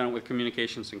far we've done it with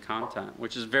communications and content,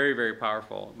 which is very, very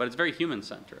powerful, but it's very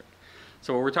human-centric.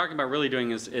 So what we're talking about really doing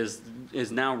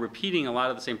is now repeating a lot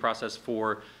of the same process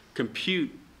for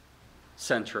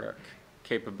compute-centric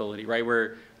capability, right?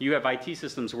 Where you have IT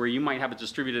systems where you might have a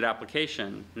distributed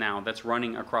application now that's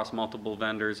running across multiple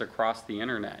vendors across the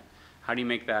internet. How do you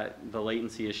make the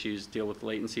latency issues deal with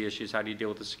latency issues? How do you deal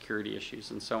with the security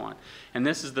issues and so on? And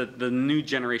this is the new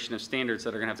generation of standards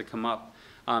that are going to have to come up.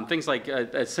 Things like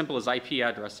as simple as IP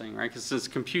addressing, right? Because since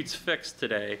compute's fixed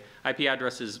today, IP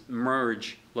addresses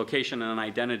merge location and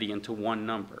identity into one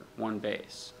number, one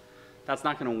base. That's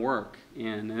not going to work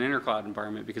in an intercloud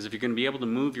environment, because if you're going to be able to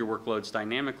move your workloads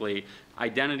dynamically,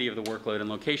 identity of the workload and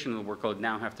location of the workload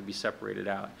now have to be separated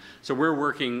out. So we're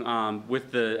working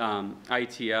with the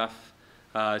IETF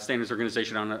standards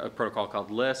organization on a protocol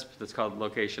called LISP, that's called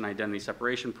Location Identity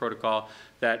Separation Protocol,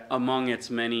 that among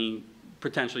its many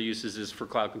potential uses is for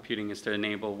cloud computing is to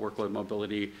enable workload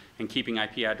mobility and keeping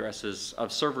IP addresses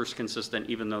of servers consistent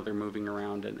even though they're moving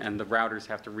around, and the routers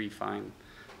have to refine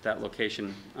that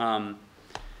location.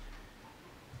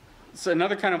 So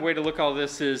another kind of way to look at all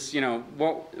this is, you know,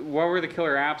 what were the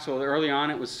killer apps? Well, early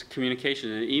on it was communication,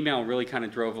 and email really kind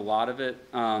of drove a lot of it.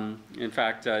 In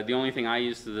fact, the only thing I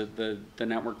used the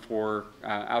network for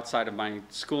outside of my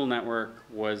school network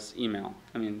was email.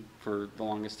 I mean, for the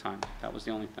longest time, that was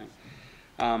the only thing.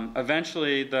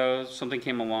 Eventually, though, something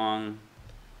came along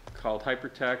called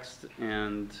hypertext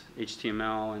and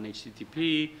HTML and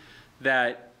HTTP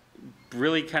that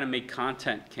really kind of made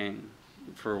content king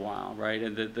for a while, right?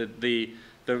 And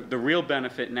the real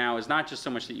benefit now is not just so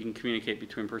much that you can communicate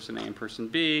between person A and person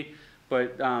B,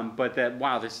 but that,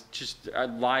 wow, there's just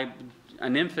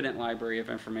an infinite library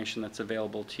of information that's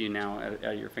available to you now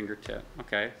at your fingertip.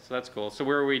 Okay, so that's cool. So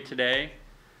where are we today?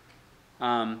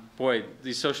 Boy,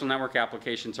 these social network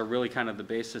applications are really kind of the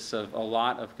basis of a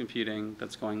lot of computing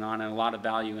that's going on and a lot of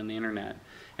value in the internet.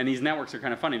 And these networks are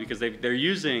kind of funny because they're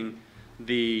using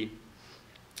the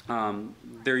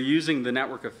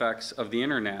network effects of the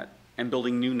internet and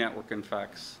building new network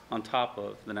effects on top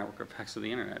of the network effects of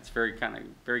the internet. It's very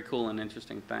cool and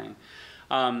interesting thing.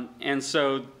 And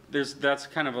so that's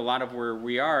kind of a lot of where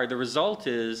we are. The result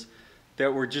is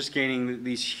that we're just gaining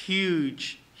these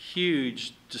huge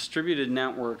distributed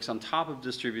networks on top of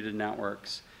distributed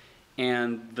networks,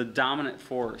 and the dominant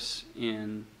force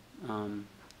in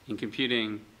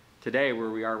computing today, where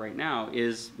we are right now,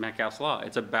 is Metcalfe's law.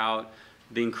 It's about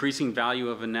the increasing value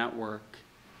of a network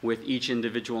with each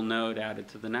individual node added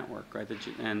to the network, right?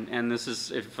 And this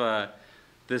is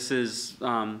this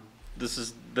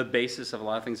is the basis of a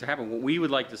lot of things that happen. What we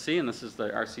would like to see, and this is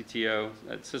our CTO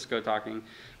at Cisco talking,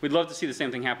 we'd love to see the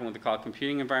same thing happen with the cloud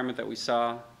computing environment that we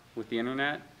saw with the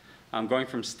internet, going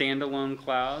from standalone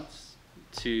clouds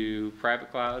to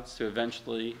private clouds to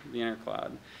eventually the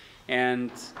intercloud.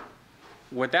 And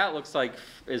what that looks like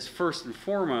is, first and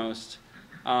foremost,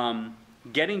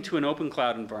 getting to an open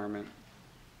cloud environment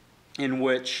in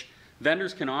which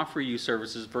vendors can offer you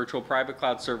services, virtual private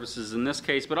cloud services in this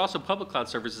case, but also public cloud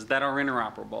services that are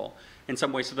interoperable in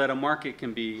some way so that a market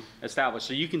can be established.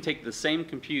 So you can take the same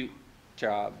compute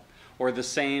job or the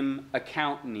same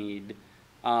account need,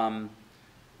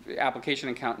 application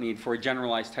account need for a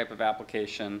generalized type of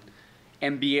application,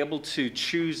 and be able to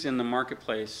choose in the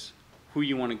marketplace who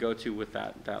you want to go to with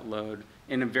that load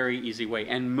in a very easy way,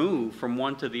 and move from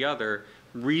one to the other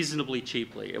reasonably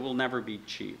cheaply. It will never be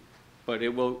cheap, but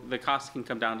the cost can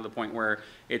come down to the point where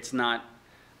it's not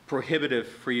prohibitive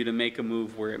for you to make a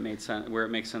move where it makes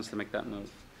sense to make that move.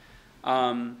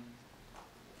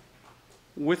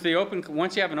 With the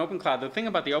once you have an open cloud, the thing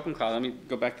about the open cloud, let me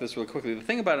go back to this really quickly. The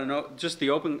thing about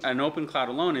an open cloud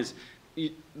alone is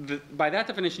by that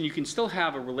definition, you can still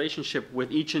have a relationship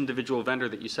with each individual vendor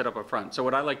that you set up up front. So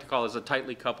what I like to call is a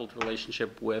tightly coupled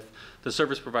relationship with the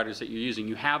service providers that you're using.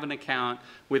 You have an account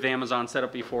with Amazon set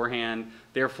up beforehand,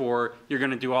 therefore you're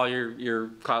going to do all your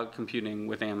cloud computing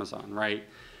with Amazon, right?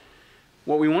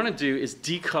 What we want to do is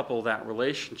decouple that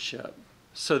relationship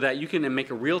so that you can make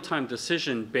a real-time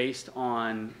decision based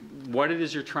on what it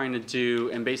is you're trying to do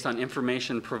and based on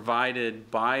information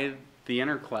provided by the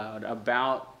Intercloud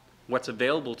about what's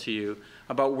available to you,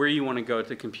 about where you want to go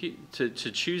to compute, to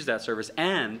choose that service,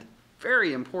 and,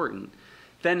 very important,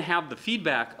 then have the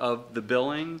feedback of the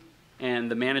billing and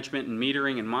the management and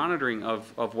metering and monitoring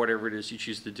of whatever it is you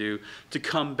choose to do to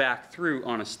come back through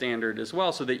on a standard as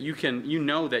well, so that you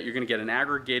know that you're going to get an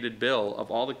aggregated bill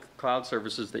of all the cloud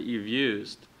services that you've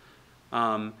used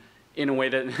in a way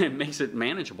that makes it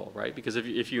manageable, right? Because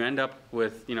if you end up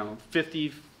with 50,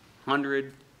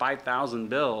 100, 5,000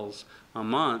 bills a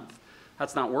month,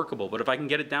 that's not workable. But if I can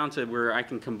get it down to where I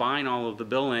can combine all of the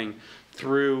billing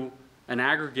through an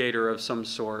aggregator of some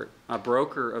sort, a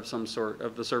broker of some sort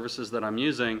of the services that I'm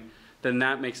using, then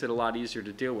that makes it a lot easier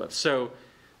to deal with. So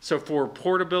for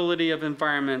portability of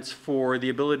environments, for the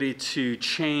ability to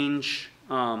change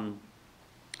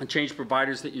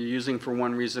providers that you're using for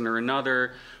one reason or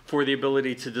another, for the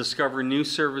ability to discover new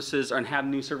services and have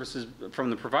new services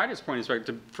from the provider's point of view, right,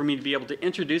 for me to be able to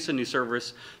introduce a new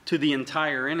service to the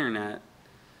entire internet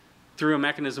through a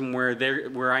mechanism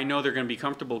where I know they're going to be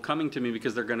comfortable coming to me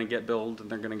because they're going to get billed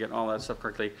and they're going to get all that stuff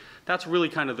correctly. That's really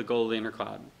kind of the goal of the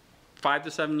Intercloud. 5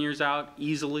 to 7 years out,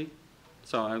 easily.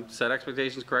 So I've set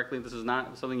expectations correctly. This is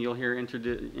not something you'll hear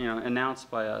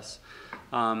announced by us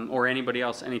or anybody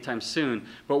else anytime soon.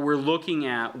 But we're looking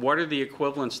at what are the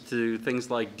equivalents to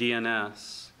things like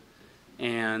DNS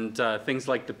and things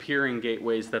like the peering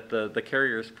gateways that the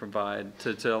carriers provide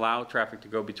to allow traffic to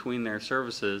go between their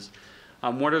services.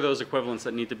 What are those equivalents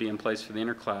that need to be in place for the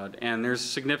Intercloud? And there's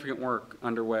significant work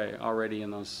underway already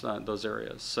in those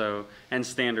areas. So, and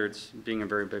standards being a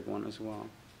very big one as well.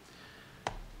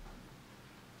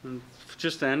 And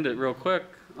just to end it real quick,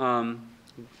 I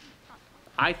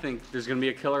think there's going to be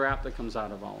a killer app that comes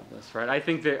out of all of this, right? I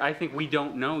think we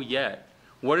don't know yet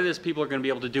what it is people are going to be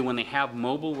able to do when they have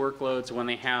mobile workloads, when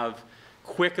they have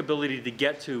quick ability to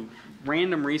get to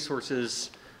random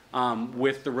resources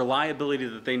with the reliability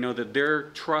that they know that their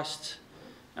trust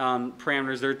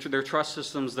parameters, their trust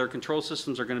systems, their control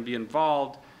systems are going to be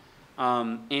involved,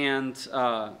 and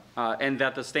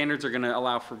that the standards are going to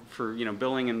allow for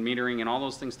billing and metering and all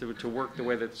those things to work the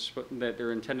way that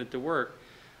they're intended to work.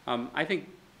 I think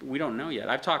we don't know yet.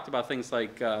 I've talked about things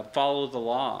like follow the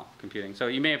law computing. So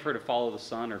you may have heard of follow the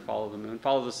sun or follow the moon.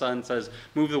 Follow the sun says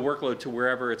move the workload to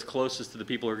wherever it's closest to the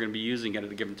people who are going to be using it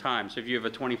at a given time. So if you have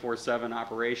a 24/7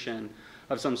 operation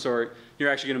of some sort, you're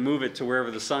actually going to move it to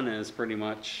wherever the sun is pretty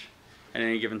much at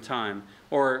any given time.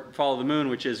 Or follow the moon,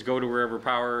 which is go to wherever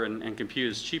power and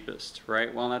compute is cheapest,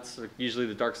 right? Well, that's usually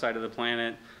the dark side of the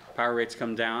planet. Power rates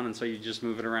come down, and so you just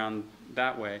move it around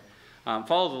that way.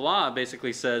 Follow the law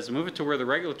basically says move it to where the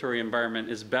regulatory environment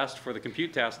is best for the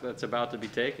compute task that's about to be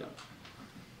taken.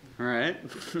 All right?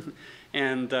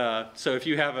 And so if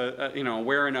you have a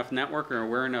aware enough network or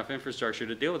aware enough infrastructure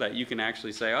to deal with that, you can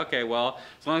actually say, okay, well,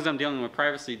 as long as I'm dealing with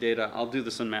privacy data, I'll do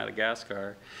this in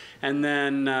Madagascar. And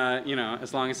then,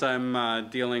 as long as I'm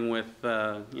dealing with,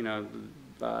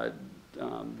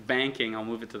 banking, I'll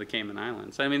move it to the Cayman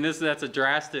Islands. I mean, that's a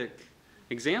drastic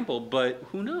example, but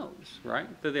who knows, right?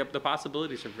 The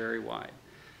possibilities are very wide.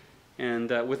 And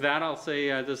with that, I'll say,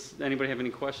 does anybody have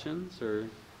any questions or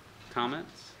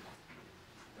comments?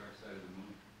 Dark side of the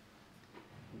moon.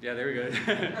 Yeah, there we go.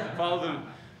 Follow them,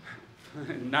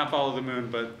 not follow the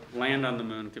moon, but land on the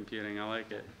moon computing. I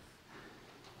like it.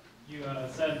 You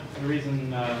said the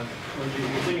reason you're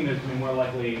thinking there's been more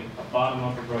likely a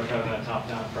bottom-up approach rather than a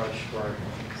top-down approach for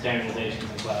standardizations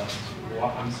in clouds.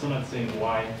 I'm still not seeing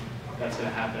why that's going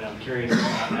to happen. I'm curious.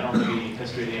 I don't know the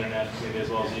history of the internet maybe as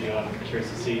well as you do. I'm curious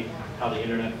to see how the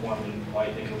internet formed and why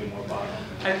you think it'll be more bottom.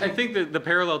 I think that the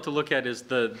parallel to look at is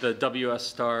the WS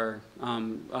Star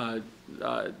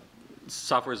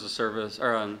software as a service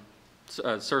or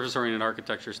service-oriented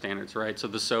architecture standards, right? So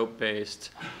the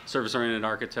SOAP-based service-oriented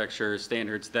architecture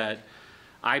standards that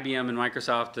IBM and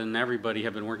Microsoft and everybody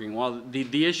have been working. Well,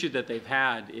 the issue that they've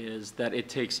had is that it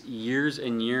takes years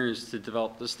and years to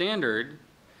develop the standard.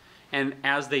 And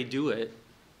as they do it,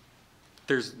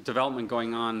 there's development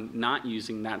going on not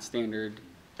using that standard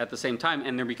at the same time,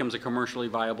 and there becomes a commercially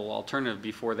viable alternative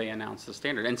before they announce the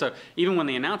standard. And so even when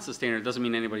they announce the standard, it doesn't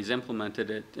mean anybody's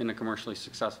implemented it in a commercially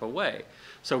successful way.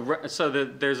 So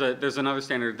there's another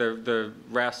standard, the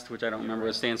REST, which I don't remember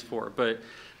what it stands for, but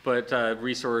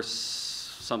resource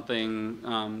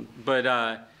something,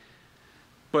 but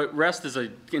REST is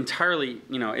entirely,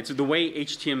 it's the way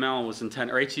HTML was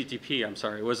intended, or HTTP, I'm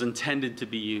sorry, was intended to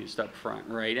be used up front,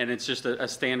 right? And it's just a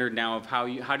standard now of how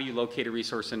do you locate a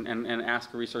resource and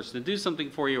ask a resource to do something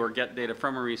for you or get data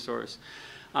from a resource.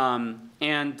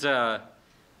 And so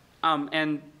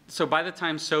by the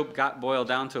time SOAP got boiled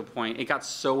down to a point, it got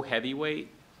so heavyweight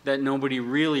that nobody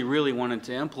really wanted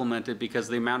to implement it because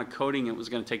the amount of coding it was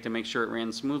going to take to make sure it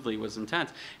ran smoothly was intense.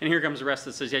 And here comes the rest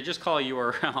that says, yeah, just call a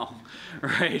URL,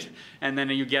 right? And then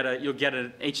you'll get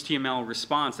an HTML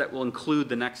response that will include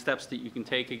the next steps that you can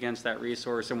take against that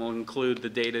resource and will include the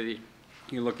data that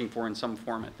you're looking for in some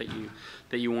format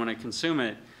that you want to consume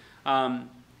it.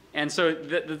 And so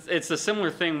it's a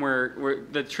similar thing where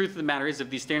the truth of the matter is if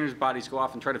these standards bodies go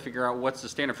off and try to figure out what's the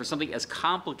standard for something as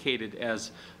complicated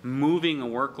as moving a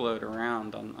workload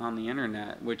around on the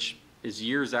internet, which is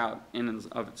years out in and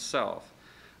of itself,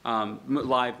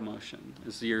 live motion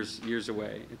is years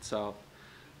away itself,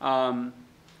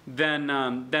 then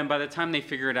by the time they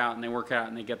figure it out and they work it out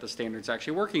and they get the standards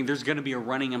actually working, there's going to be a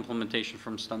running implementation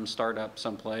from some startup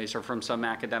someplace or from some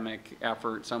academic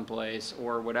effort someplace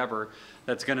or whatever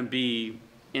that's going to be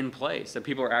in place that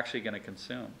people are actually going to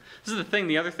consume. This is the thing,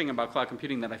 the other thing about cloud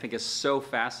computing that I think is so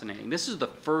fascinating. This is the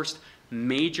first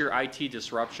major IT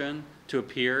disruption to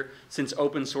appear since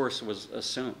open source was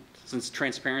assumed, since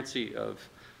transparency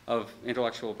of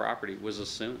intellectual property was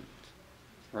assumed.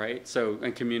 Right? So,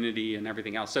 and community and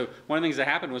everything else. So one of the things that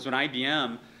happened was when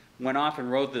IBM went off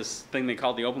and wrote this thing they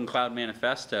called the Open Cloud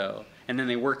Manifesto, and then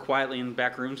they worked quietly in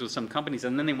back rooms with some companies,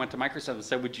 and then they went to Microsoft and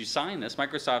said, would you sign this?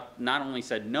 Microsoft not only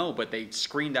said no, but they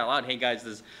screamed out loud, hey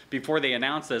guys, before they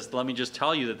announced this, let me just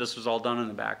tell you that this was all done in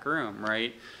the back room,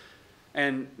 right?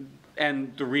 And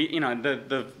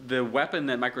the weapon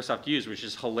that Microsoft used, which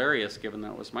is hilarious given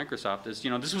that it was Microsoft, is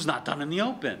this was not done in the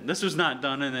open. This was not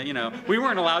done in the we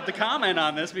weren't allowed to comment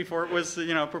on this before it was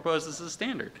proposed as a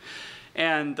standard.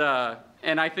 And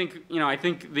I think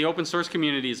the open source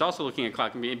community is also looking at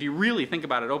cloud computing. If you really think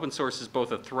about it, open source is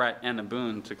both a threat and a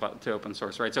boon to open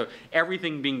source, right? So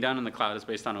everything being done in the cloud is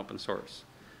based on open source.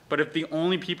 But if the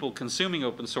only people consuming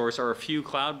open source are a few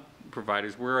cloud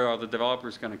providers, where are the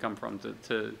developers going to come from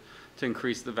to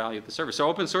increase the value of the service? So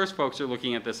open source folks are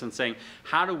looking at this and saying,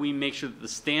 how do we make sure that the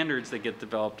standards that get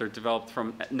developed are developed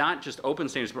from not just open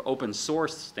standards, but open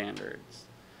source standards?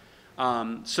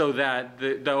 So that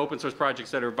the open source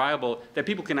projects that are viable, that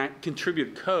people can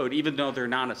contribute code even though they're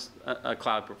not a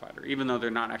cloud provider, even though they're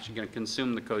not actually going to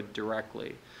consume the code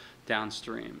directly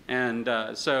downstream. And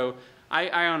so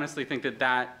I honestly think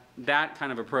that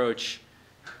kind of approach,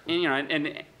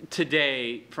 and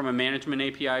today, from a management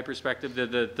API perspective,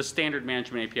 the standard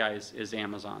management API is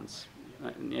Amazon's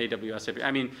AWS API.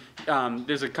 I mean,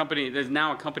 there's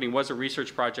now a company, was a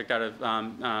research project out of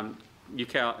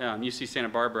UC Santa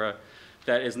Barbara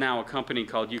that is now a company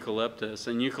called Eucalyptus.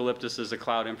 And Eucalyptus is a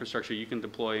cloud infrastructure you can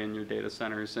deploy in your data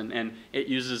centers. And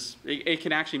it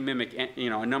can actually mimic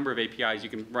a number of APIs.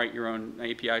 You can write your own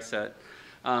API set.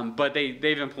 But they've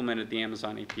implemented the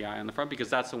Amazon API on the front because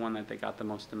that's the one that they got the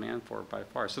most demand for by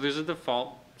far. So there's a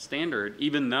default standard,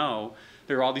 even though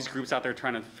there are all these groups out there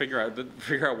trying to figure out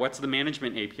what's the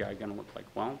management API going to look like.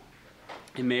 Well,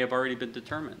 it may have already been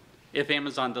determined. If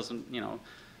Amazon doesn't,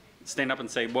 stand up and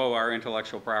say, whoa, our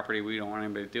intellectual property, we don't want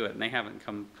anybody to do it. And they haven't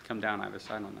come down either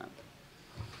side on that.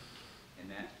 And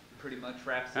that pretty much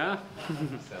wraps it up.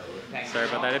 So, sorry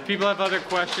about that. If people have other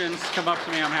questions, come up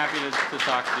to me. I'm happy to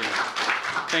talk to you.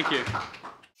 Thank you.